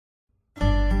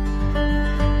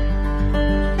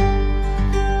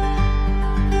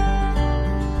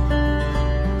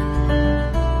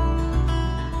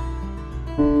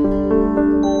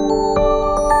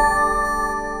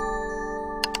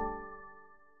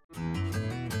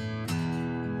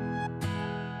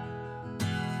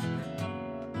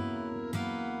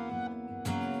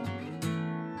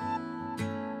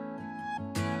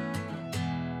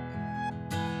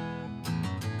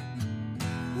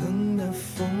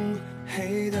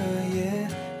黑的夜，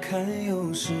看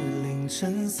又是凌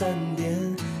晨3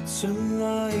点，存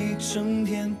了一整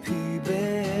天疲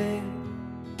惫，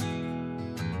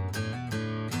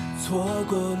错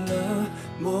过了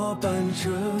末班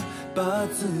车，把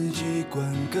自己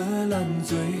灌个烂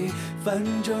醉，反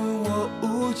正我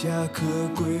无家可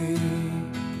归。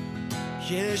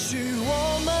也许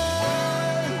我们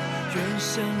愿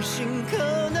相信可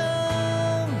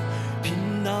能，拼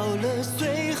到了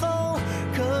最后，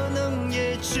可能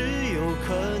也只有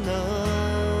可能。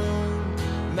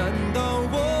难道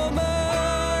我们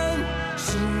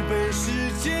是被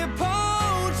世界抛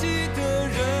弃的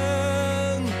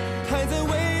人，还在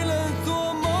为了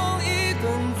做梦一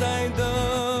等再等？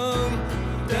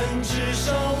但至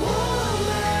少我们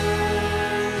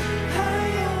还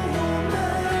有我们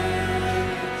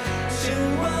千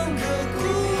万个孤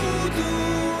独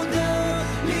的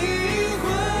灵魂，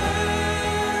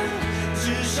至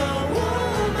少我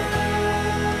们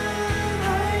还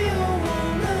有我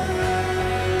们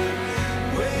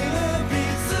为了彼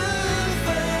此奋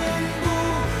不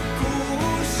顾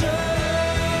身。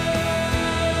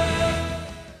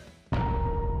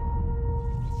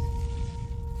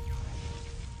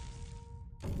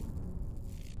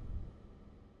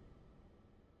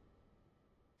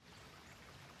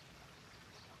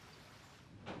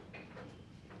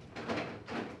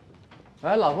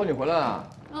哎，老婆，你回来了。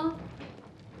嗯。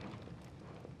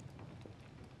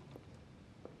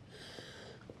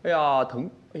哎呀，疼！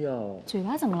哎呀，嘴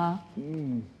巴怎么了？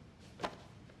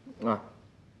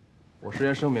我事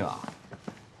先声明啊，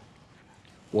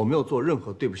我没有做任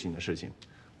何对不起你的事情。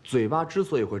嘴巴之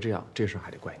所以会这样，这事还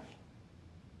得怪你。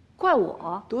怪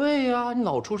我？对呀，你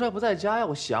老出差不在家呀，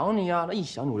我想你呀。那一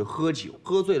想你我就喝酒，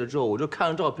喝醉了之后我就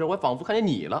看着照片，我还仿佛看见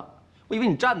你了。我以为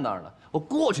你站那儿呢，我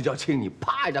过去就要亲你，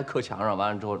啪一下磕墙上，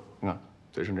完了之后，你看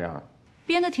嘴成这样了。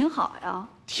编得挺好呀。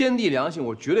天地良心，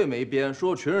我绝对没编，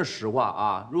说的全是实话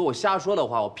啊！如果我瞎说的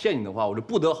话，我骗你的话，我就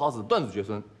不得好死，断子绝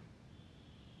孙。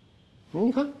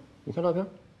你看照片。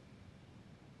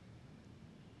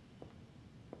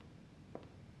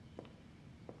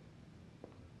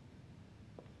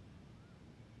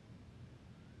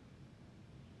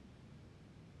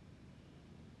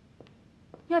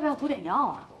要不要补点药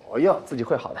啊？我要自己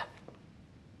会好的。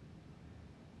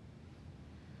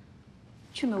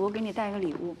去美国给你带一个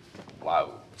礼物。哇哦！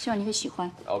希望你会喜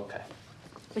欢。OK。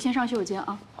我先上洗手间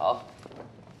啊。好。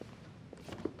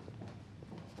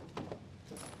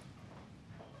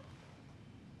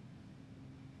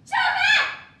小飞！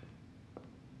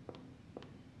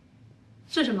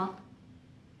是什么？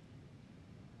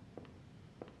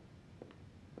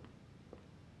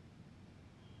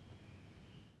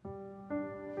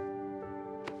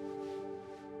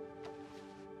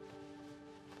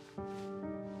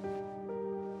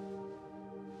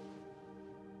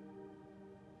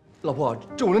老婆，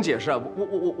这我能解释啊！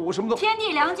我什么都……天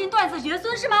地良心，断子绝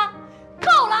孙是吗？够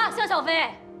了，向小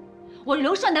飞！我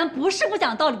刘胜男不是不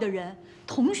讲道理的人，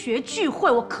同学聚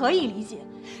会我可以理解，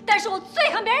但是我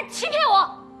最恨别人欺骗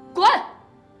我。滚！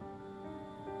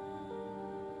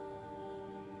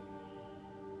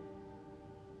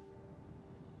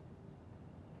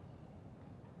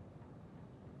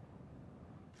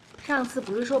上次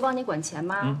不是说帮你管钱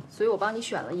吗？所以我帮你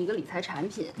选了一个理财产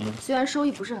品，虽然收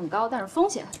益不是很高，但是风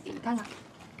险很低。你看看。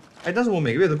哎，但是我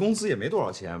每个月的工资也没多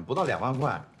少钱，不到2万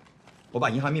块。我把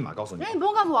银行密码告诉你。哎，你不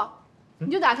用告诉我，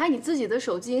你就打开你自己的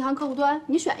手机银行客户端，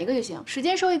你选一个就行，时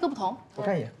间收益各不同。我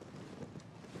看一眼。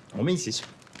我们一起选。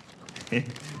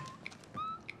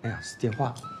哎呀，是电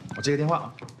话，我接个电话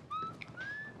啊。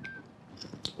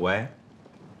喂。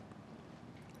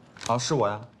好，是我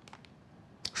呀。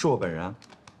是我本人啊。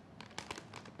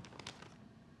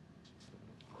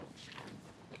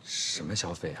什么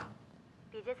消费啊？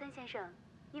李杰森先生，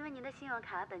因为您的信用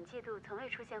卡本季度从未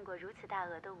出现过如此大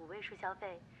额的5位数消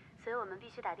费，所以我们必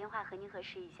须打电话和您核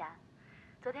实一下。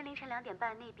昨天凌晨2点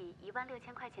半那笔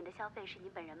16000块钱的消费是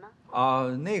您本人吗？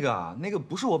那个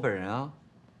不是我本人啊，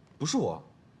不是我。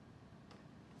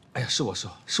哎呀，是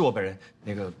我本人，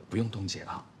那个不用冻结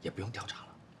了，也不用调查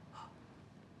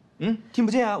了。听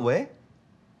不见啊？喂，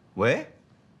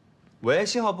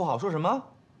信号不好，说什么？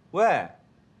喂。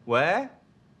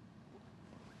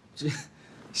这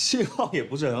信号也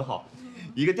不是很好，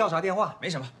一个调查电话没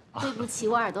什么。对不起，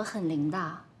我耳朵很灵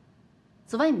的。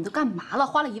昨晚你们都干嘛了？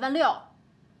花了16000。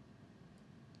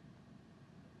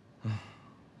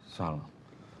算了，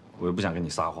我也不想跟你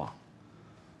撒谎。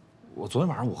我昨天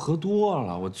晚上我喝多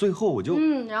了，我最后我就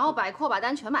然后摆阔把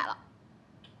单全买了。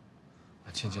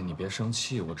倩倩，你别生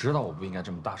气，我知道我不应该这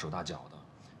么大手大脚的，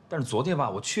但是昨天吧，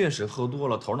我确实喝多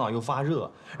了，头脑又发热，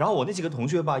然后我那几个同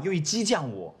学吧又一激将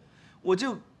我，我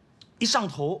就一上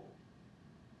头，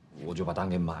我就把单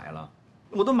给买了。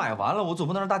我都买完了，我总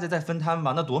不能让大家再分摊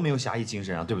吧？那多没有侠义精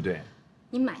神啊，对不对？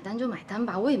你买单就买单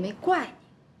吧，我也没怪你，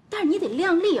但是你得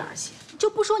量力而行。就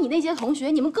不说你那些同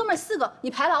学，你们哥们4个，你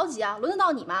排老几啊？轮得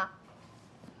到你吗？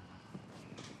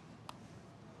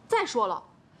再说了，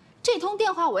这通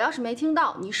电话我要是没听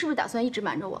到，你是不是打算一直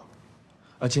瞒着我？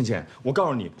倩倩，我告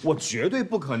诉你，我绝对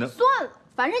不可能。算了，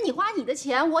反正你花你的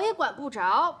钱，我也管不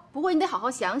着。不过你得好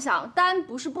好想想，单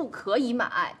不是不可以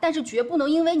买，但是绝不能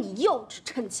因为你幼稚、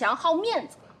逞强、好面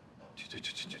子。去。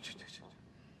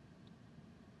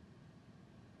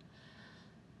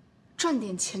赚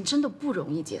点钱真的不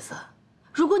容易，杰森。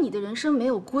如果你的人生没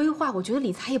有规划，我觉得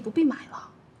理财也不必买了。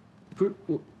不是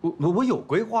我有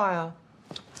规划呀。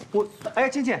哎，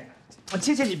倩倩，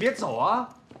你别走啊，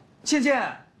倩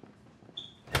倩。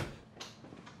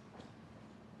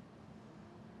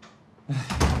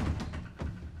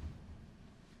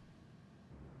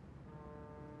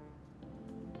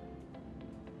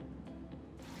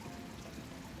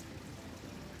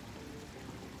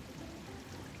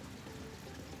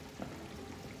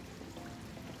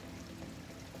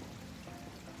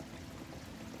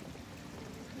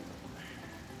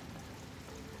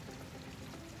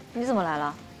你怎么来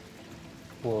了？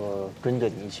我跟着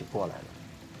你一起过来的。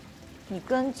你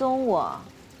跟踪我？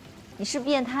你是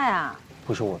变态啊？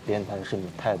不是我变态，是你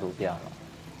态度变了。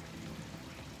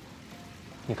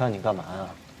你看你干嘛呀？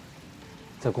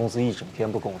在公司一整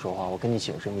天不跟我说话，我跟你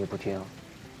解释你也不听。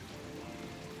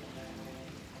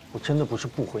我真的不是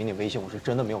不回你微信，我是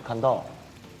真的没有看到。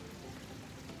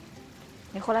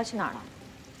你后来去哪儿了？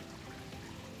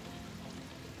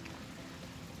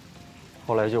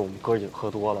后来就我们哥几个喝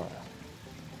多了，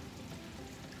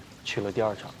去了第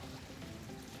2场。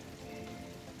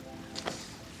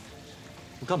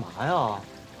你干嘛呀？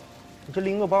你这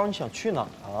拎个包，你想去哪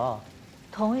儿啊？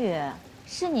童宇，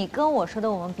是你跟我说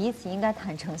的，我们彼此应该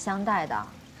坦诚相待的。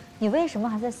你为什么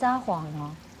还在撒谎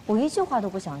呢？我一句话都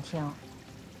不想听。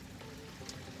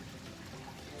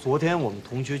昨天我们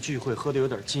同学聚会喝的有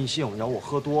点尽兴，然后我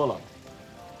喝多了。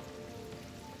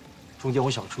中间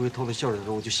我想出去透透气儿的时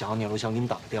候，我就想你了，我想给你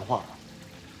打个电话。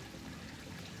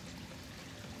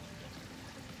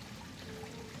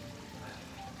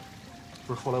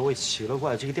不是，后来我也奇了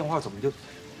怪，这个电话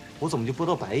我怎么就拨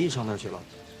到白医生那儿去了？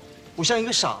我像一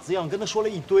个傻子一样跟他说了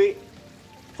一堆。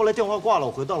后来电话挂了，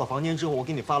我回到了房间之后，我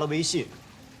给你发了微信。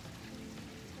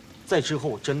再之后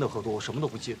我真的喝多，我什么都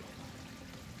不记得。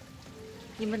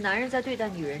你们男人在对待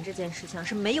女人这件事情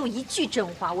是没有一句真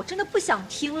话，我真的不想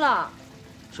听了。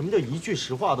什么叫一句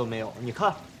实话都没有？你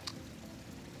看，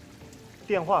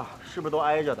电话是不是都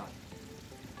挨着的？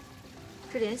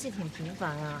这联系挺频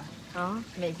繁啊，啊，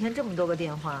每天这么多个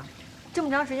电话，这么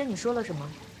长时间你说了什么？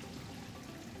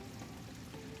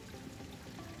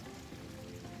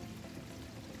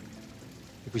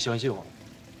你不相信我？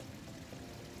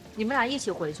你们俩一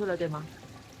起回去了，对吗？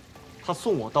他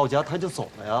送我到家，他就走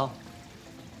了呀。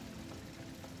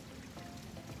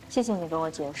谢谢你跟我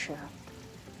解释，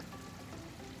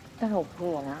但是我不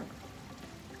会原谅你。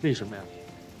为什么呀？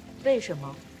为什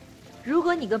么？如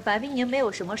果你跟白冰宁没有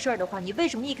什么事儿的话，你为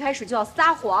什么一开始就要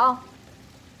撒谎？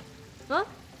嗯？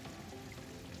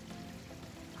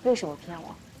为什么骗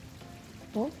我？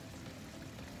嗯？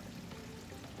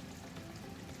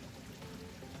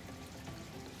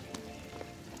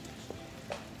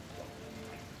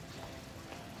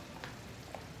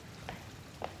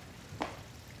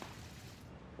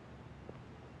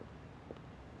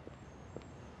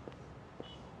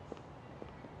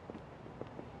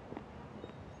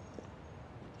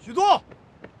许多，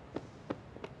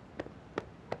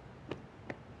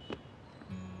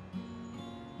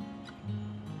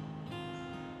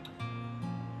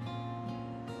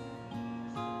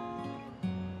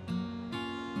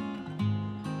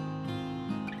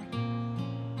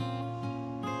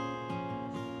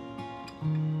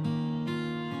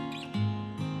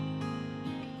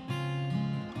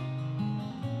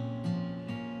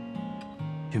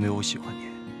因为我喜欢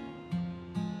你。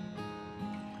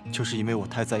就是因为我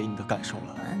太在意你的感受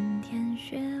了，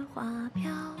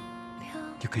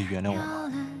你可以原谅我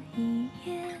吗？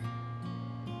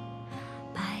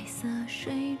白色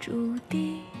水珠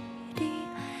滴滴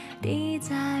滴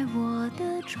在我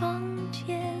的窗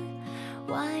前，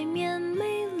外面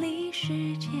美丽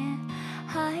世界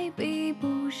还比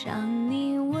不上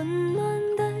你温暖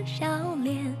的笑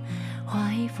脸，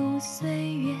画一幅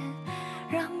岁月，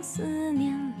让思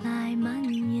念来蔓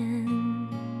延。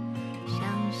想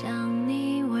象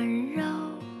你温柔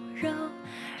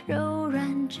柔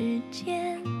软指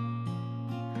尖，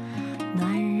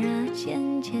暖热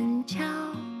浅浅悄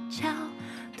悄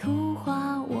涂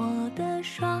画我的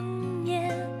双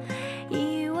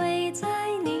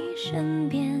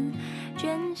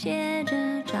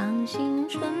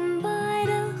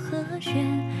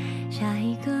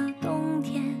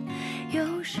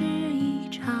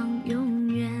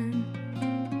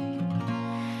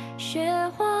雪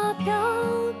花飘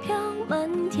飘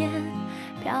满天，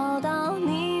飘到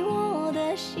你我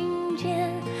的心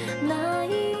间。那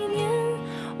一年，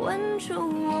吻出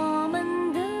我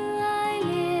们的爱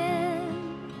恋。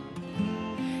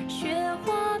雪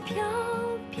花飘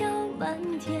飘满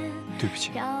天，对不起，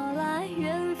飘来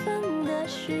缘分的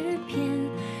诗篇，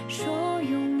说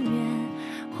永远，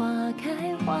花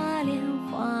开花莲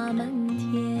花满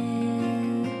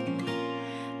天，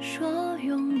说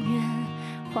永远，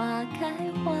花开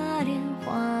花莲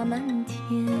花满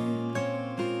天。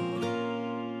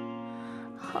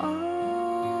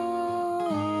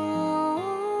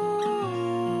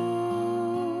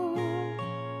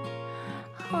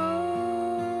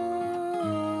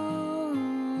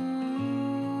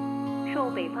受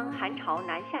北方寒潮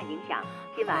南下影响，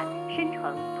今晚申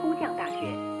城突降大雪，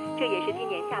这也是今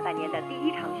年下半年的第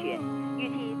一场雪。预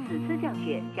计此次降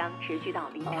雪将持续到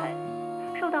凌晨。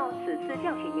受到此次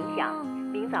降雪影响，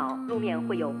明早路面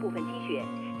会有部分积雪，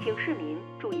请市民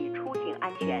注意出行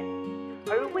安全。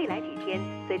而未来几天，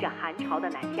随着寒潮的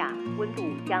南下，温度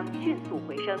将迅速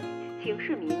回升，请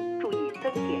市民注意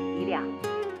增减衣量。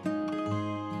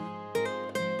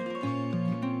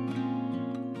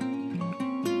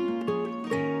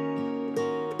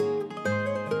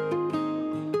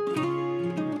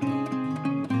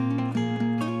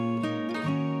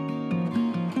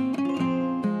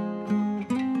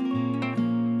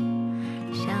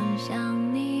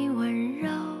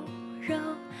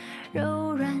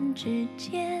指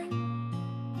尖，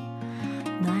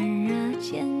暖热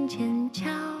浅浅悄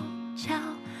悄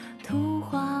涂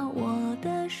画我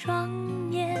的双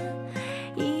眼，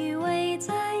依偎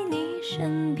在你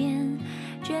身边，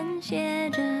卷写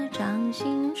着掌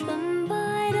心纯白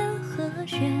的和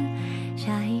弦。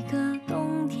下一个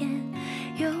冬天，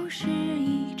又是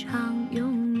一场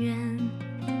永远。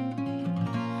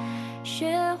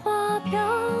雪花飘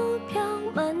飘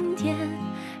满天，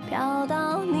飘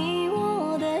到你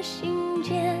我的心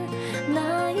间。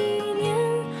那一年，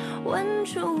吻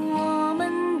出我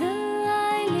们的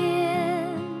爱恋。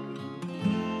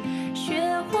雪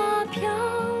花飘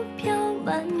飘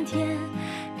满天，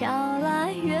飘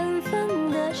来缘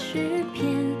分的诗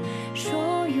篇，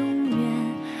说永远，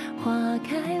花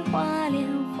开花莲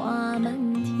花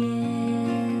满天。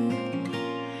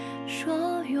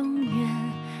说永远，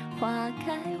花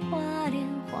开花莲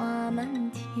花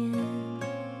满天。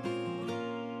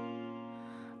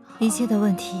一切的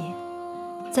问题，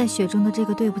在雪中的这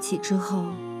个对不起之后，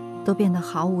都变得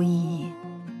毫无意义。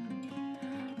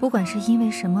不管是因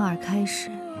为什么而开始，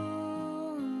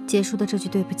结束的这句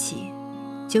对不起，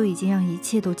就已经让一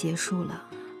切都结束了。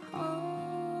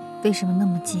为什么那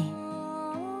么近，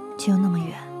却又那么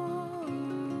远？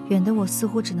远的我似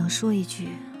乎只能说一句，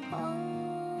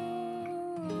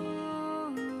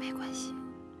没关系。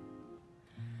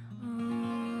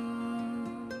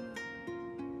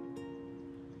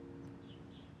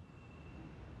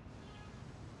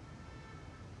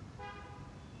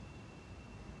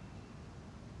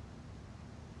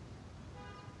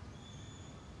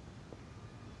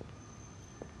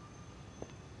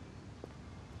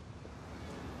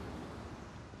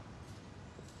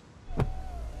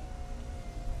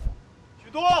许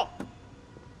多，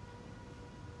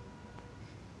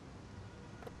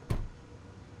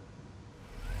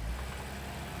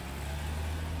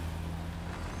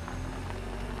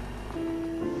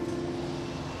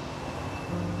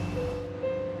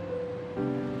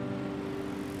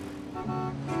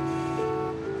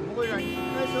怎么回事？你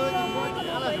开车你突然停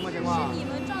下来，什么情况？是你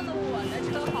们撞的我的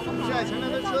车，好不好？不是，前面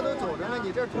的车都走着呢，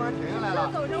你这突然停下来了。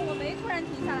走着，我没突然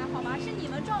停下来，好吗？是你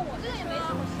们撞我的车，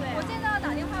我现在要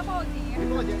打电话报警。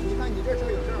报警！你看你这车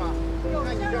有事吗？有事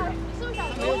啊！你是不是想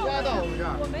没有刮到我们这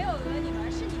儿？我没有讹你们，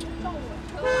是你们撞我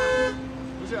车了。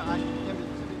不是，阿姨，先别。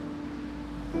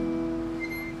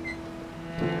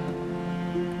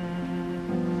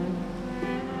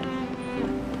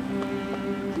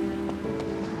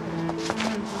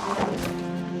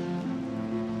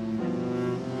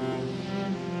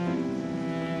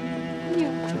你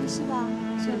没事吧？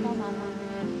需要帮忙吗？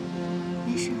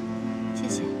没事，谢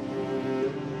谢。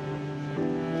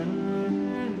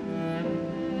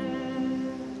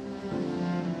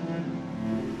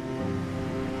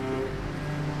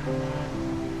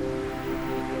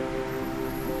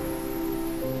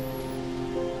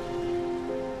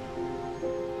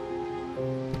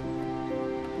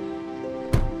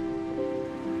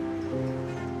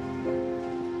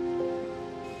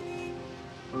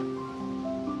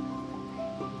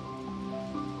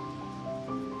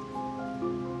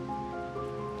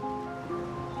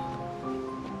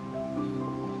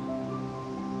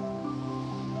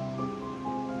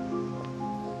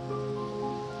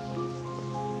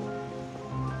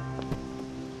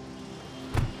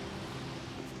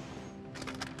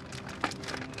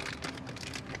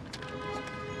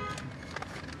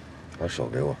手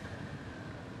给我。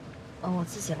我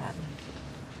自己来吧。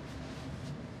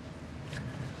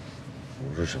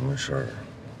不是什么事儿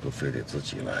都非得自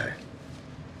己来。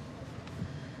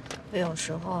可有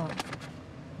时候，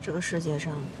这个世界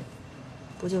上，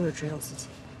不就是只有自己？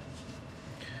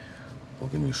我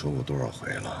跟你说过多少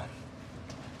回了，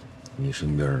你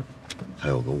身边还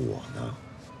有个我呢，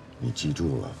你记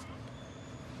住了。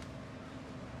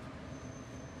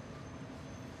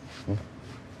嗯。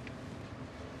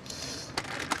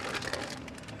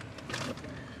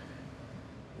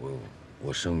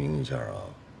我声明一下啊，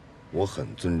我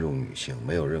很尊重女性，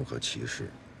没有任何歧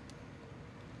视。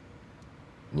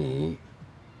你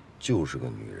就是个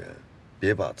女人，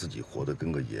别把自己活得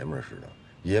跟个爷们儿似的，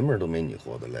爷们儿都没你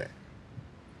活得累。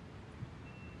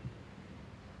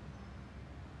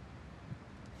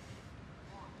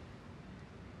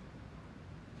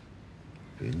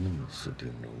别那么死盯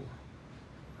着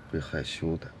我，会害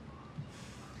羞的。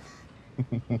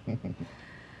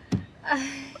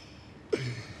哎，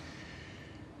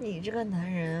你这个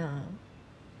男人啊！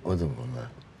我怎么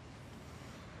了？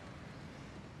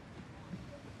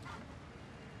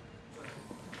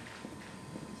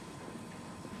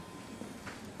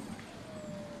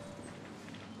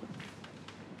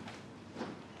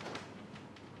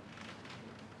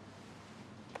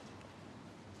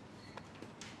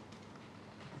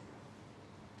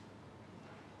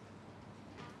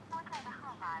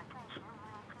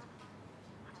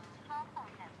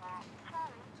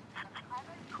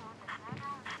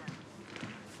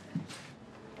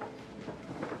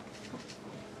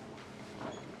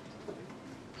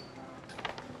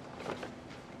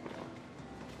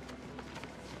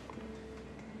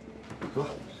说。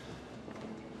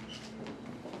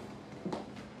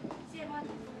谢谢关。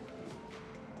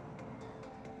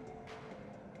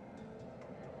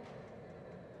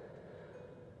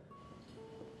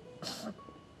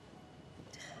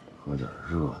喝点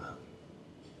热的，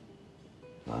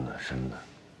暖暖身子。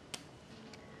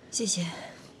谢谢。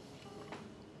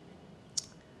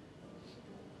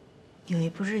有一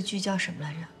部日剧叫什么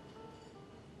来着？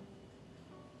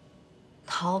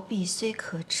逃避虽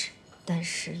可耻，但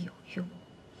是有用。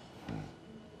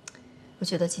我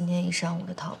觉得今天一上午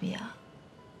的逃避啊，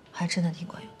还真的挺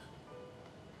管用的。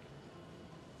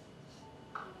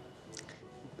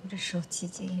我这手机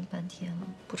静音半天了，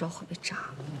不知道会不会炸。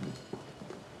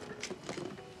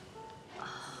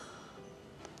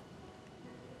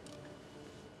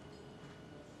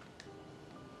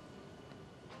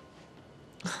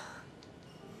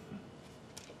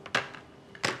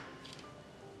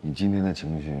你今天的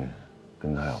情绪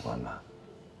跟他有关吧？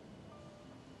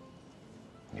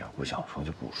你要不想说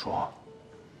就不说。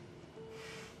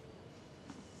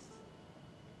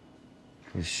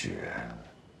这雪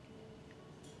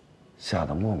下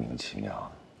得莫名其妙，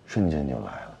瞬间就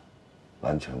来了，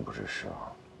完全不是时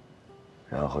候，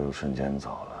然后又瞬间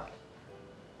走了，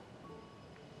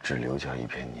只留下一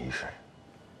片泥水。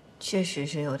确实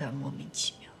是有点莫名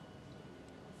其妙。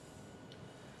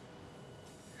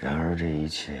然而这一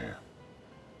切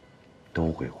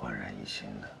都会焕然一新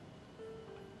的，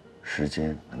时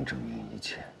间能证明一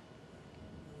切。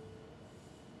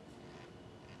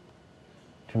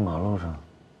这马路上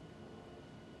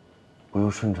不又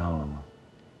顺畅了吗？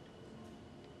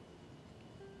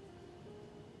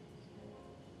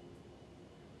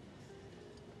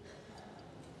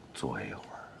坐一会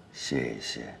儿，歇一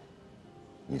歇，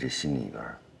你这心里边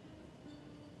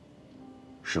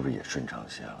是不是也顺畅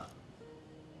些了？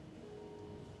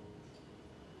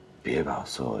别把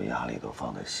所有压力都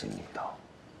放在心里头。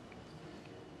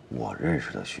我认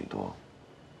识的许多，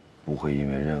不会因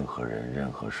为任何人、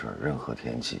任何事、任何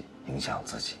天气影响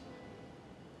自己。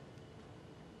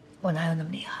我哪有那么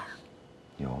厉害啊？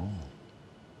有。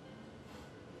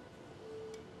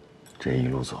这一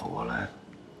路走过来，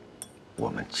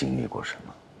我们经历过什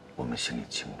么，我们心里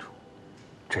清楚。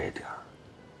这点儿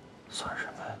算什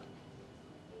么呀？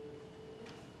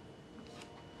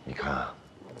你看啊。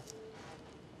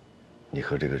你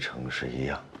和这个城市一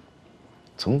样，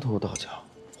从头到脚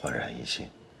焕然一新，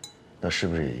那是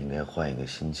不是也应该换一个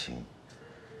心情，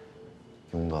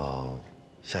拥抱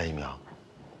下一秒？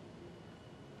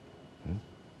嗯。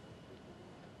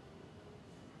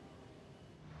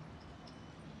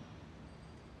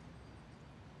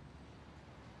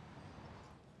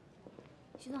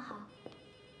徐总好。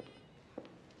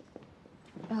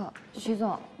徐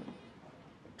总，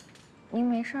您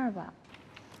没事吧？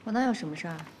我哪有什么事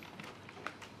儿？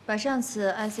把上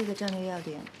次 IC 的战略要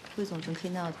点汇总成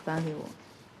Keynote 发给我，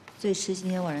最迟今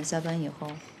天晚上下班以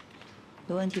后。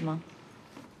有问题吗？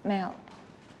没有。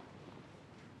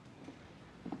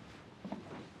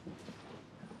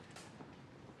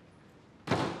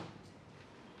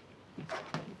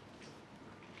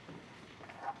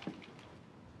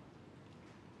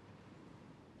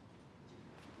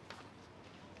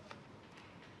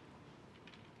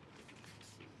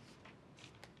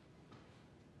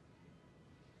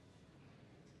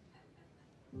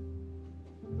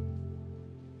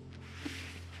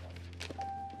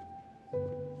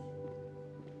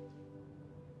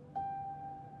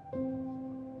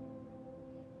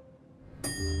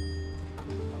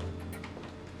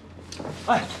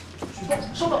哎，许东，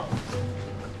收到。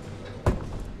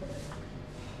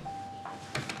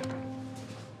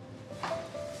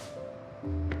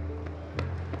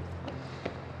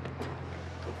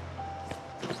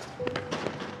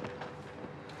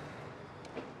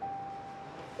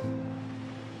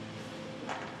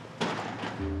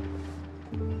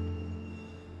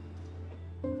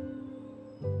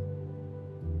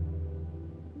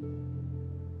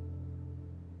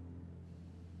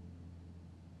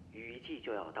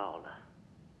就要到了，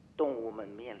动物们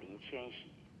面临迁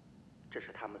徙，这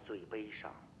是他们最悲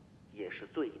伤，也是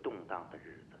最动荡的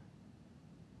日子。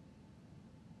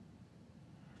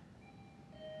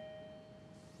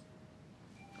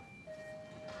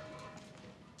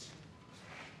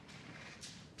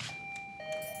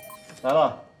来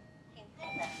了。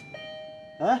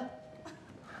哎，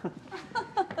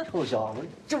臭小子，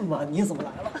这么晚你怎么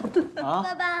来了？啊？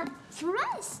爸爸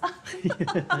 ，surprise。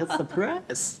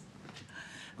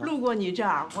路过你这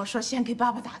儿，我说先给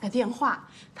爸爸打个电话，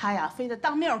他呀非得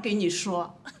当面给你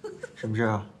说。什么事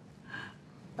啊？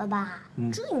爸爸，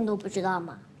这你都不知道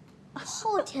吗？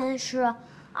后天是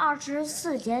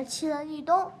24节气的立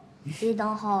冬，立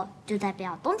冬后就代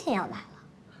表冬天要来了。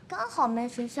刚好我们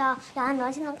学校要按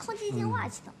照现在空气计划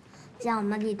启动，这样我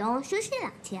们立冬休息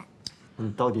2天。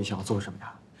你到底想做什么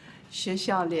呀？学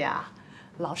校里啊，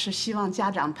老师希望家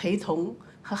长陪同，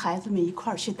和孩子们一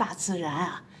块儿去大自然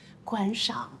啊。观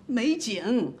赏美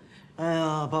景。哎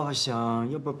呀，爸爸想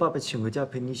要不爸爸请个假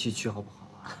陪你一起去好不好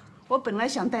啊？我本来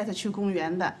想带他去公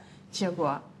园的，结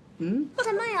果，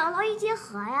咱们也要到一节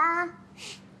河呀。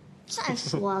再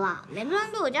说了，每个人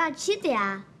都有假期的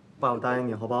呀。爸爸答应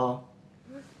你好不好？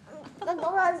那等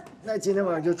会儿，那今天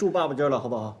晚上就住爸爸这儿了，好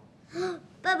不好？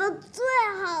爸爸最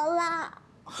好了。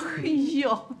哎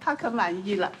呦，他可满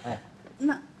意了。哎，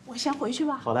那我先回去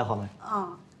吧。好嘞，好嘞。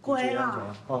啊，乖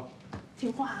啊。好。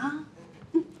听话啊，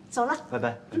走了，拜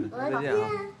拜，再见啊，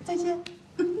再见。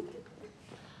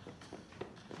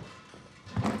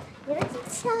你的机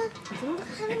器啊，怎么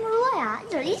还那么弱呀？一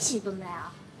点力气都没有。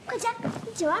快起来，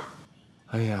一起玩。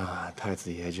哎呀，太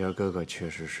子爷今儿哥哥确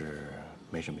实是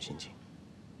没什么心情。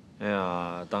哎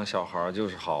呀，当小孩就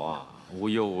是好啊，无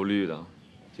忧无虑的。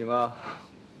金哥，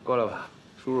过来吧，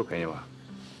叔叔陪你玩。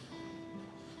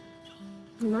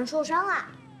你们受伤了？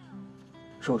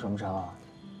受什么伤啊？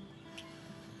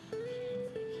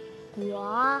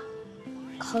我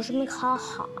考试没考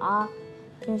好，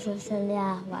平时训练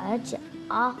崴了脚，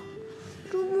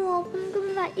周末不能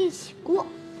跟爸爸一起过。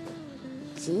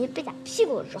吉被打屁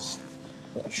股之后，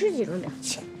也是这种表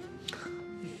情。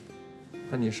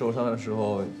那你受伤的时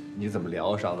候你怎么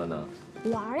疗伤的呢？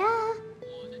玩呀，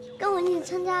跟我一起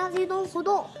参加立冬活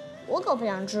动。我可不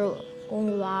想去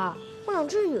公园，我想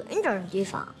去远一点的地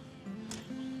方。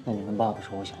那你跟爸爸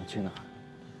说我想去哪儿？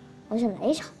我想来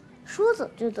一场说走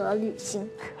就走的旅行。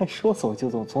说走就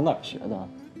走，从哪儿学的？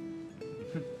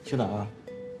去哪儿啊？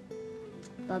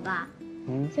爸爸，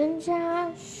人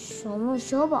家小梦、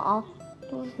小宝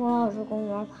都说要去公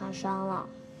园爬山了，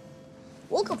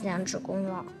我可不想去公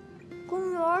园。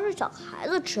公园是小孩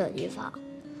子去的地方。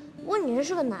我已经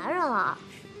是个男人了，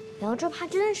不要去爬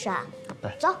真山。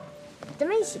走，咱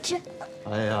们一起去。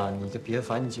哎呀，你就别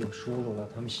烦你几个叔叔了，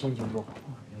他们心情不好。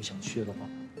你要想去的话，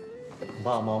等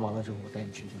爸爸忙完了之后，我带你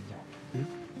去行不行？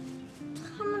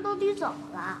他们到底怎么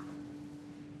了？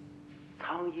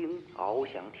苍鹰翱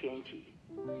翔天际，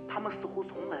他们似乎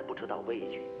从来不知道畏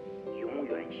惧，永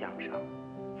远向上，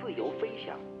自由飞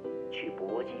翔，去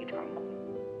搏击长空。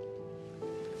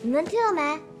你们听到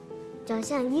没？要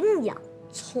像鹰一样，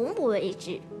从不畏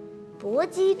惧，搏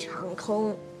击长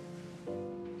空。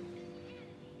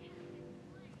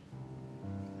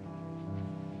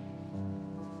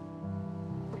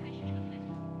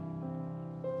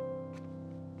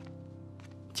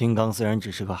金刚虽然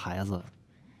只是个孩子，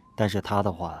但是他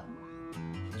的话，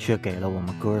却给了我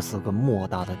们哥4个莫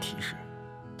大的提示。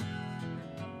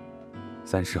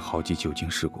3世好几酒精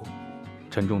事故，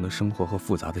沉重的生活和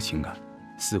复杂的情感，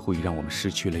似乎已让我们失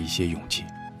去了一些勇气。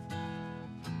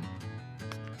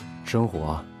生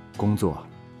活、工作、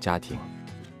家庭，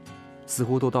似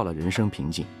乎都到了人生瓶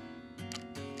颈。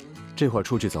这会儿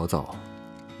出去走走，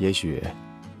也许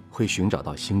会寻找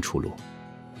到新出路。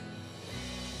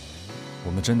我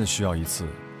们真的需要一次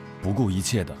不顾一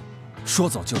切的说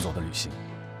走就走的旅行。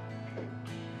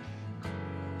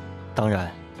当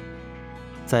然，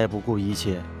再不顾一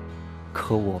切，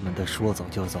可我们的说走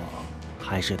就走，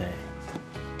还是得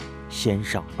先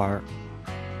上班。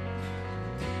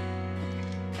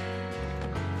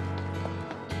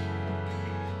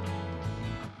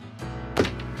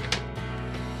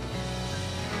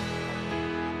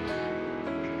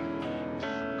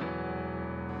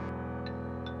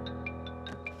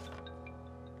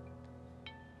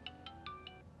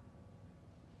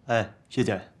哎，谢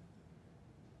姐。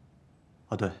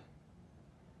哦，对。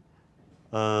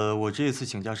我这一次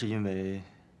请假是因为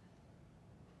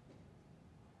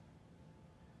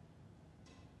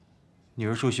你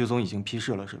是说徐总已经批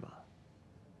示了是吧？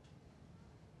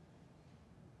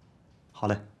好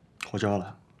嘞，我知道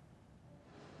了。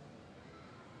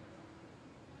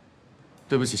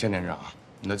对不起，钱店长，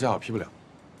你的假我批不了。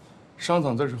商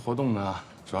场这次活动呢，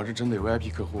主要是针对 VIP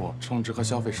客户充值和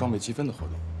消费双倍积分的活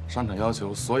动。商场要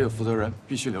求所有负责人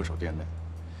必须留守店内。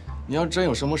你要真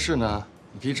有什么事呢，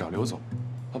你可以找刘总，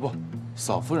啊不，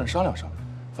嫂夫人商量商量。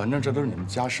反正这都是你们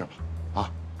家事嘛，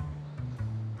啊。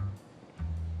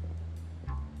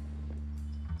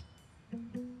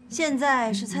现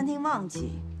在是餐厅旺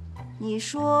季，你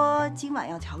说今晚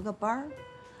要调个班儿，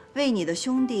为你的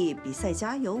兄弟比赛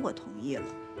加油，我同意了。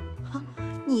哈，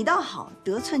你倒好，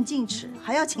得寸进尺，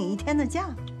还要请1天的假。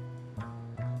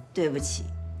对不起，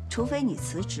除非你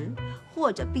辞职，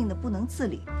或者病得不能自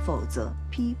理，否则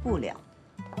批不了。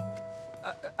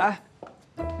哎。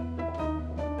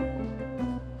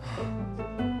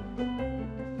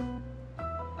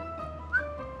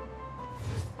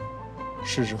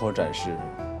是时候展示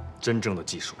真正的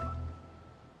技术了。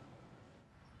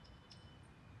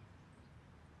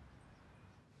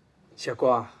小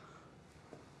郭，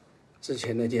之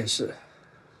前那件事，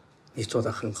你做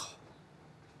得很好。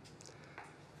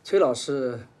崔老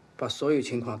师把所有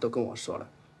情况都跟我说了，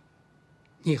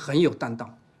你很有担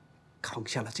当，扛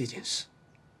下了这件事。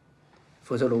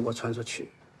否则如果传出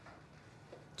去，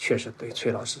确实对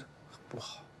崔老师不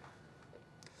好。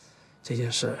这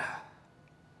件事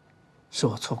是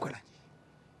我错怪了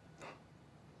你。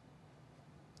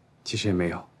其实也没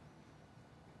有，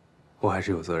我还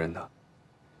是有责任的。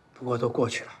不过都过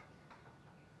去了，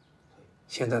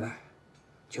现在呢，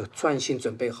就专心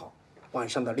准备好晚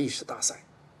上的历史大赛，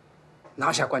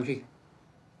拿下冠军，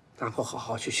然后好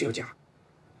好去休假。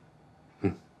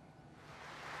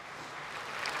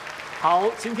好，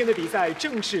今天的比赛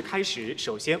正式开始。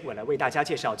首先，我来为大家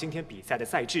介绍今天比赛的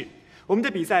赛制。我们的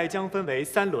比赛将分为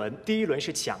3轮，第1轮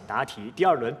是抢答题，第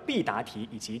2轮必答题，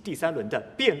以及第3轮的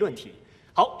辩论题。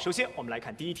好，首先我们来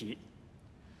看第1题。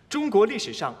中国历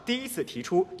史上第一次提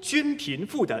出均贫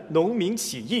富的农民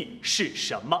起义是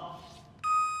什么？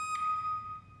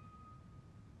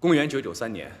公元993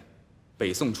年，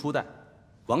北宋初代，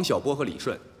王小波和李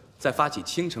顺在发起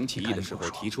清城起义的时候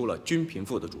提出了均贫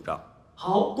富的主张。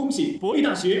好，恭喜博弈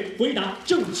大学回答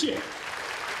正确。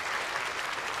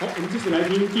好，我们继续来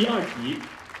听第2题。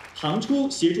唐初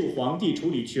协助皇帝处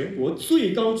理全国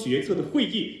最高决策的会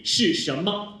议是什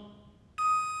么？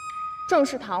正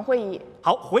式堂会议。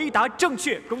好，回答正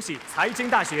确，恭喜财经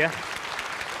大学。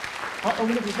好，我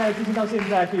们的比赛进行到现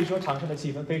在，可以说场上的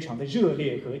气氛非常的热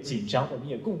烈和紧张，我们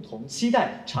也共同期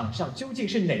待场上究竟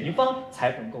是哪一方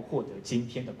才能够获得今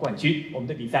天的冠军。我们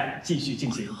的比赛继续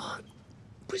进行。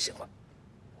不行了，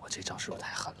我这招是不是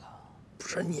太狠了？不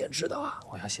是你也知道啊，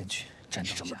我要先去战斗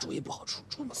一下。什么主意不好出？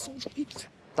出么馊主意？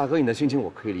大哥，你的心情我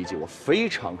可以理解，我非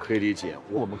常可以理解。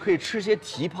我们可以吃些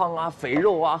蹄膀啊、肥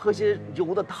肉啊，喝些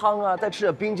油的汤啊，再吃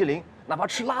点冰淇淋，哪怕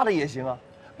吃辣的也行啊。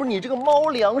不是你这个猫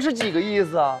粮是几个意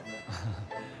思啊？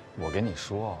我跟你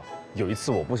说，有一次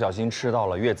我不小心吃到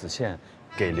了岳子茜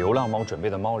给流浪猫准备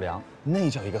的猫粮，那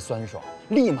叫一个酸爽，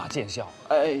立马见效。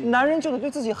哎，男人就得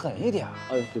对自己狠一点。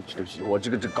对不起，我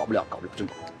这搞不了，真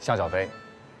搞不了。向小飞，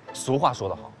俗话说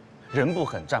得好，人不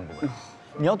狠站不稳。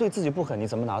你要对自己不狠，你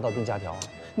怎么拿到病假条啊？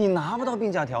你拿不到病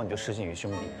假条，你就失信于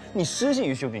兄弟；你失信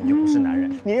于兄弟，你就不是男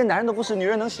人。你连男人都不是，女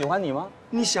人能喜欢你吗？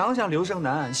你想想刘胜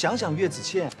男，想想岳子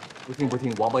茜，不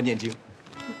听，王八念经。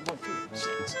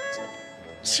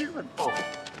吃了饱。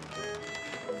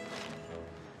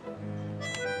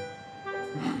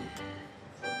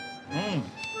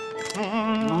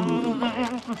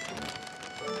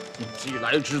既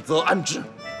来之则安之。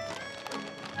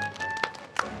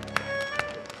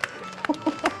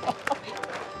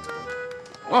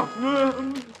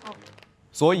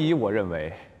所以我认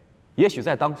为，也许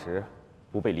在当时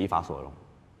不被礼法所容，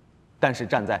但是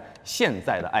站在现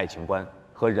在的爱情观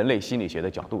和人类心理学的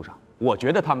角度上，我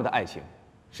觉得他们的爱情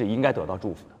是应该得到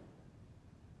祝福的。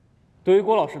对于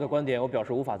郭老师的观点，我表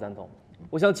示无法赞同。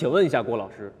我想请问一下郭老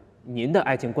师，您的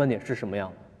爱情观点是什么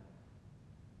样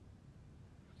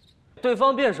的？对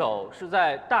方辩手是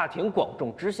在大庭广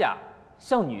众之下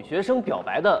向女学生表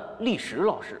白的历史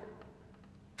老师，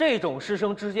这种师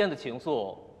生之间的情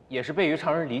愫也是悖于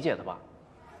常人理解的吧？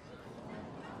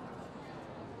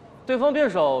对方辩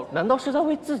手难道是在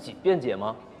为自己辩解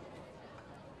吗？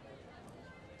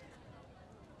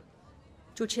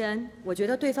主持人，我觉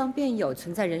得对方辩友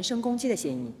存在人身攻击的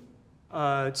嫌疑。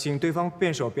请对方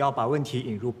辩手不要把问题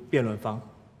引入辩论方。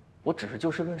我只是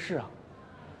就事论事啊。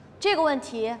这个问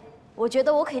题，我觉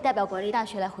得我可以代表国立大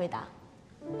学来回答。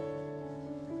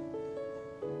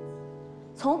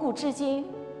从古至今，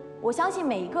我相信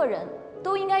每一个人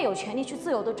都应该有权利去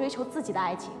自由地追求自己的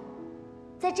爱情。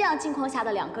在这样境况下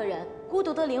的两个人，孤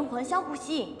独的灵魂相互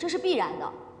吸引，这是必然的。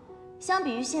相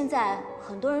比于现在，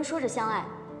很多人说着相爱，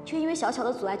却因为小小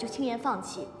的阻碍就轻言放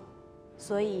弃。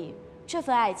所以，这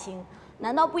份爱情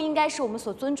难道不应该是我们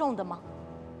所尊重的吗？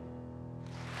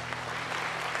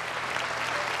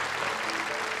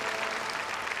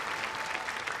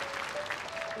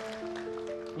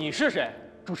你是谁？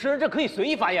主持人这可以随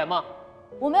意发言吗？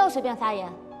我没有随便发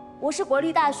言，我是国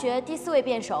立大学第4位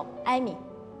辩手艾米，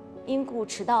因故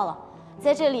迟到了，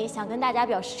在这里想跟大家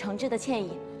表示诚挚的歉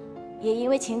意，也因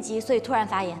为情急所以突然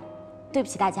发言，对不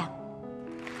起大家。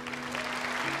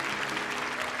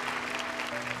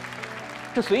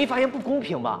这随意发言不公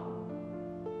平吧？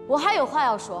我还有话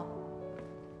要说。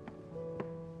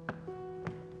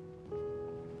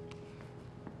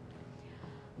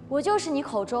我就是你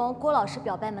口中郭老师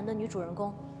表白门的女主人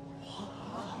公。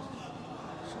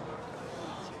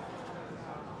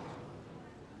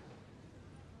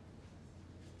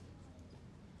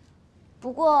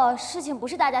不过事情不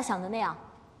是大家想的那样，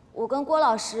我跟郭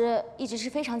老师一直是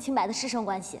非常清白的师生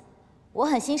关系，我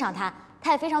很欣赏他，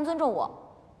他也非常尊重我，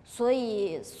所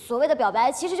以所谓的表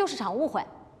白其实就是场误会。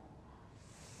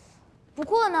不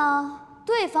过呢，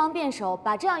对方辩手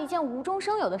把这样一件无中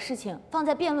生有的事情放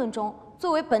在辩论中，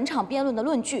作为本场辩论的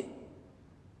论据，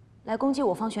来攻击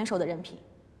我方选手的人品。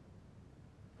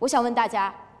我想问大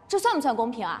家，这算不算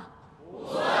公平啊？不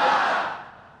算。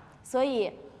所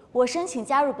以，我申请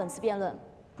加入本次辩论，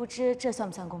不知这算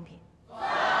不算公平？算。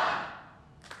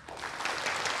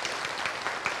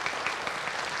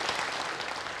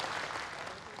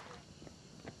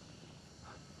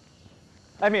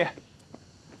艾米，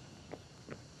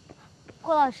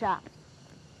郭老师，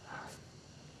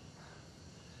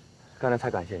刚才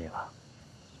太感谢你了，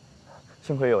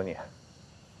幸亏有你，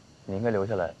你应该留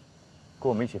下来，跟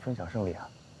我们一起分享胜利啊。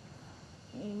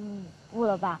不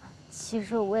了吧？其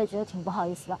实我也觉得挺不好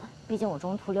意思的，毕竟我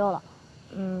中途溜了。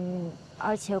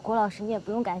而且郭老师你也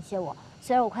不用感谢我，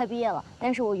虽然我快毕业了，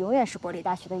但是我永远是国立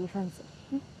大学的一份子。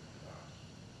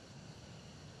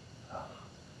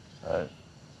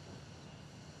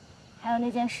还有那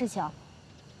件事情，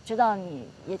知道你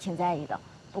也挺在意的，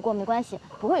不过没关系，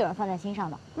不会有人放在心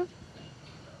上的。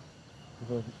不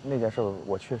过那件事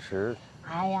我确实……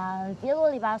哎呀，别啰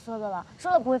里吧嗦的了，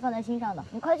说了不会放在心上的，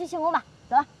你快去庆功吧，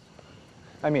走吧。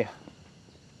艾米，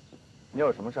你要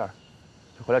有什么事儿，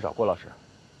就回来找郭老师。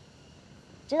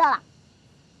知道了。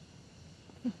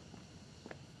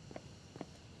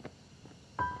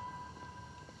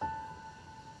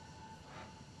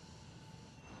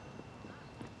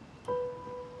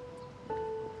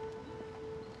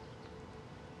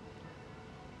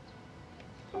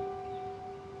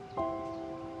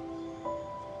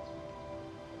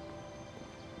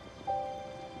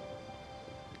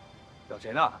找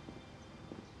谁呢？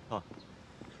啊，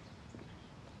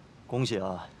恭喜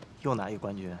啊，又拿一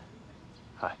冠军。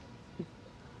嗨，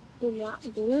对呀，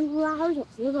昨天出来还有小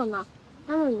哥哥呢，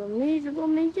他们怎么一直都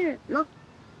没进人呢？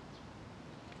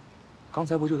刚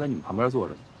才不就在你们旁边坐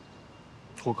着呢？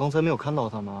我刚才没有看到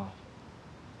他们啊。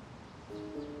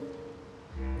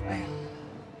哎呀，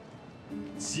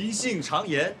急性肠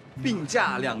炎，病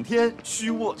假2天，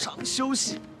需卧床休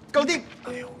息，搞定。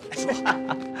哎呦，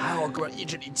还好我哥意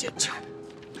志力坚强。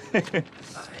嘿嘿。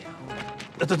哎呀，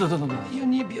等，哎呀，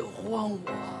你别慌我。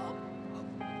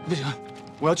不行，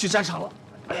我要去战场了。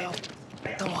哎呦，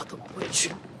等我回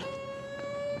去。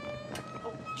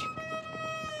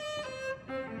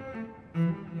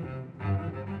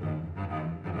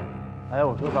哎，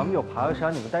我说咱们又爬个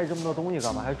山，你们带这么多东西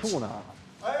干嘛？还住呢？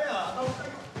哎呀，我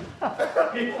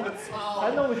操！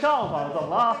还弄不上吗？怎么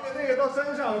了？那个到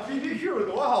山上 BBQ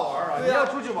多好玩啊！对呀，你要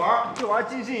出去玩就玩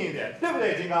尽兴一点，对不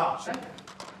对，金刚？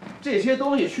这些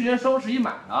东西去年双11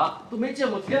买的，都没见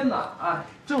过天呢，哎，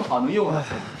正好能用上，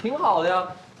挺好的呀。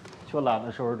就懒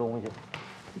得收拾东西。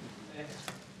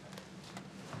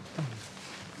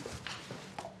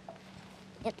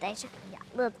要带上养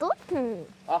乐多。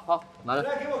好，拿着。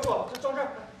来，给我坐，这装这儿。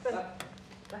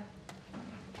来。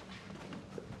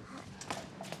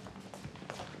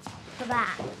爸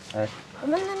爸，哎，我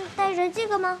们能带着这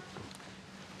个吗？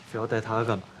非要带它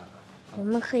干嘛呀？我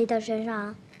们可以到山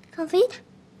上放飞它，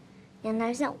让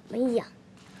它像我们一样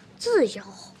自由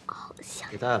翱翔。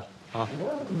给带了啊！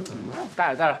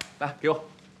带了，来给我。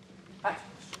哎，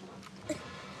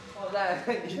放在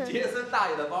你杰森大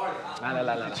爷的包里啊！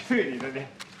来，去你的！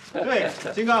对，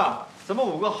金刚，咱们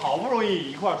5个好不容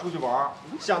易一块儿出去玩，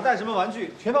想带什么玩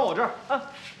具全到我这儿啊！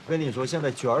我跟你说，现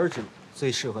在卷儿纸最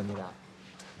适合你俩。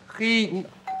嘿，你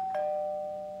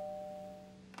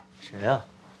谁呀？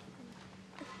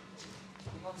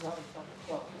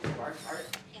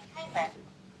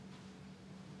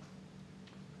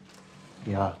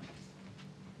你啊？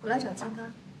我来找金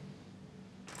刚。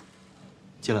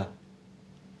进来。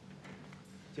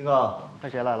金刚，看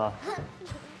谁来了？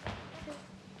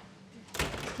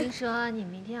听说你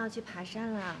明天要去爬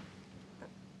山了，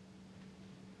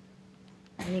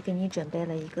我也给你准备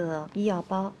了一个医药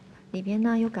包，里边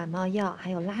呢有感冒药，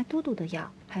还有拉肚肚的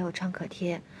药，还有创可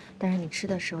贴。但是你吃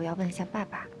的时候要问一下爸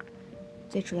爸。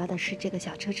最主要的是这个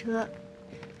小车车，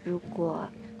如果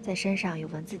在山上有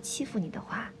蚊子欺负你的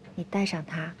话，你带上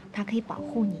它，它可以保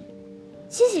护你。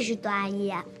谢谢石头阿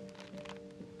姨。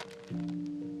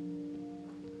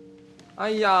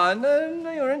哎呀，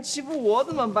那有人欺负我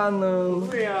怎么办呢？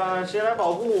对呀，谁来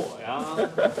保护我呀？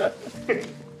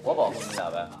我保护你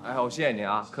俩呗。哎，我谢谢你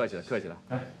啊，客气了，客气了。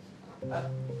哎，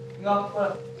金刚，过来，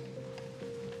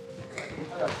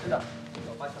喝点吃的，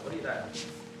我把巧克力带来。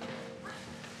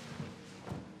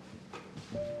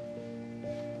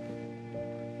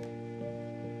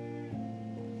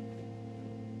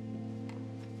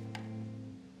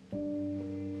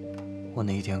我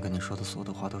那一天跟你说的所有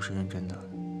的话都是认真的，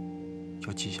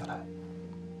就记下来。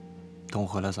等我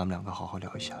回来，咱们2个好好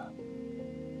聊一下。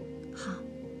好，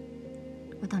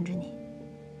我等着你。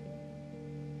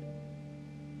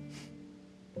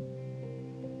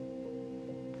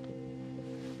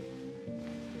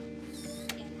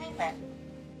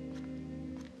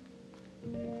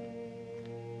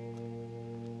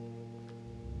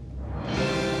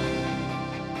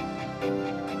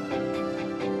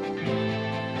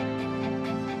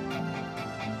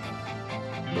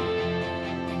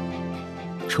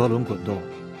车轮滚动，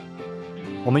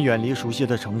我们远离熟悉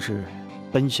的城市，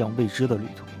奔向未知的旅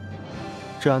途。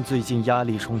这让最近压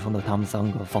力重重的他们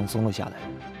3个放松了下来，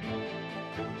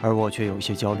而我却有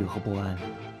些焦虑和不安。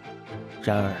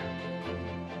然而，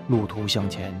路途向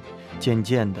前，渐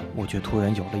渐的，我却突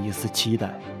然有了一丝期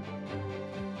待。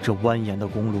这蜿蜒的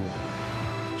公路，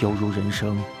犹如人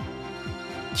生，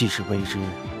即使未知，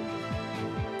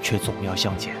却总要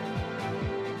向前。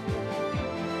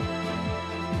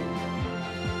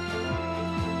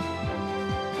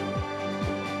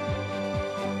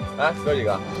哎，哥几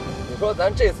个，你说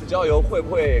咱这次郊游会不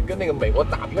会跟那个美国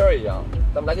大片一样，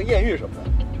咱们来个艳遇什么的，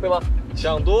会吗？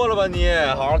想多了吧你，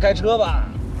好好开车吧。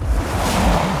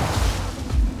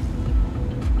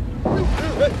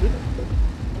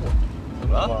怎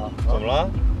么了？怎么了？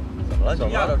怎么了？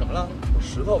你压着什么了？有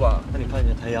石头吧？那你看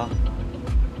见胎压？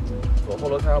左后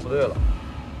轮胎压不对了。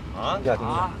啊？停下，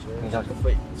停下，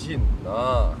费劲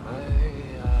呢。哎。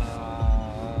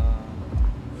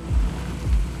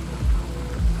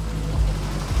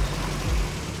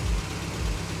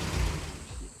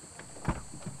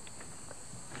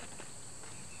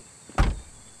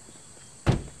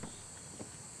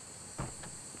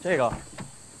这个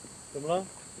怎么了？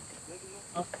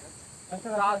啊，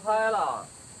扎胎了，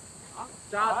啊，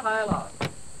扎胎了，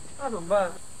那怎么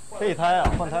办？备胎啊，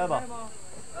换胎吧。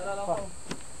来，换。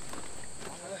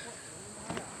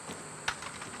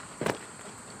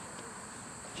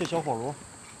这小火炉。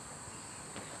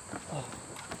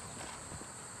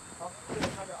好，这个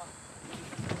插着啊。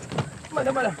慢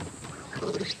点，慢点。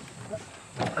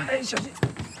哎，小心。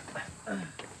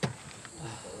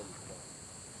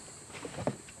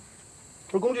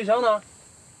不是工具箱呢？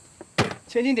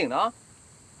千斤顶呢？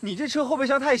你这车后备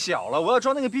箱太小了，我要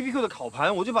装那个 BBQ 的烤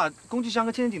盘，我就把工具箱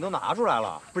和千斤顶都拿出来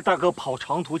了。不是大哥，跑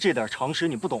长途这点常识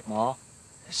你不懂吗？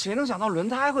谁能想到轮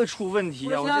胎会出问题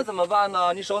啊？现在怎么办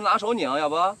呢？你手拿手拧，要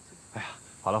不？哎呀，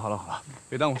好了，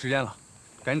别耽误时间了，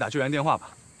赶紧打救援电话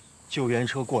吧。救援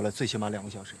车过来最起码2个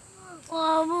小时。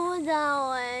我不想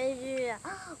回去，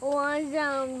我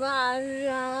想爬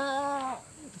山。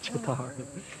这大儿子，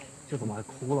这怎么还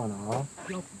哭了呢？啊！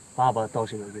爸爸倒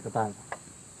是有一个办法。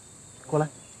过来，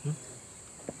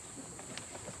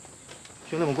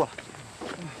兄弟们过来。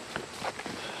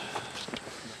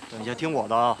等一下，听我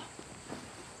的啊，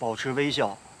保持微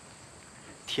笑，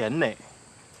甜美，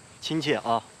亲切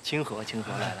啊，亲和。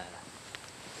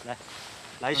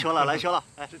来车了，来车了！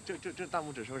哎，这大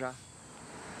拇指是不是？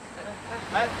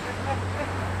哎，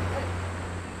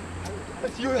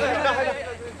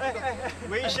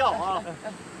微笑啊！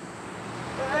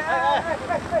哎，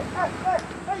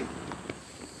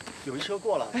有一车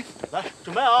过来，来，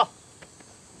准备啊！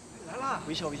来了，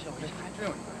微笑，还真有一个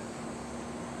人。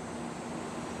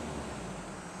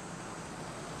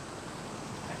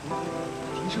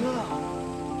停车了。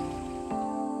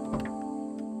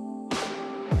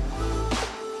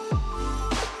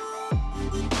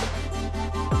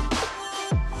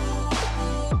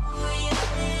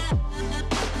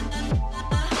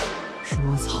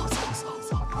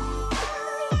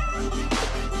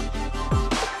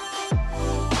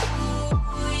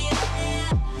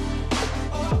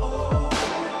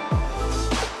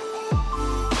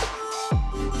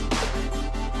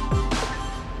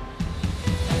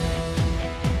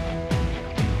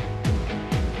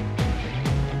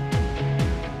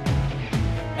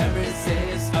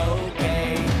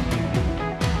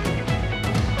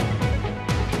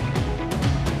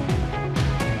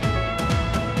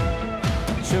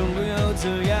又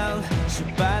怎样？失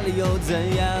败了又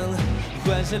怎样？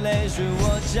换下泪水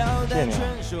我找到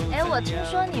全手。哎，我听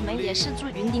说你们也是住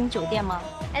云顶酒店吗？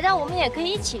哎，那我们也可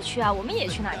以一起去啊，我们也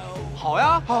去那里。好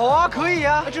呀，好啊，可以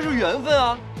呀，这是缘分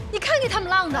啊。你看给他们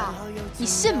浪的，你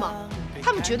信吗？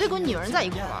他们绝对跟女人在一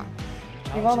块玩。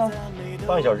一方呢？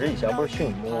半小时以前不是去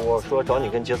你们屋说找你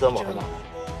跟杰森玩吗？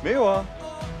没有啊。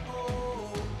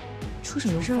出什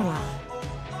么事儿了？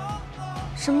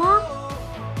什么？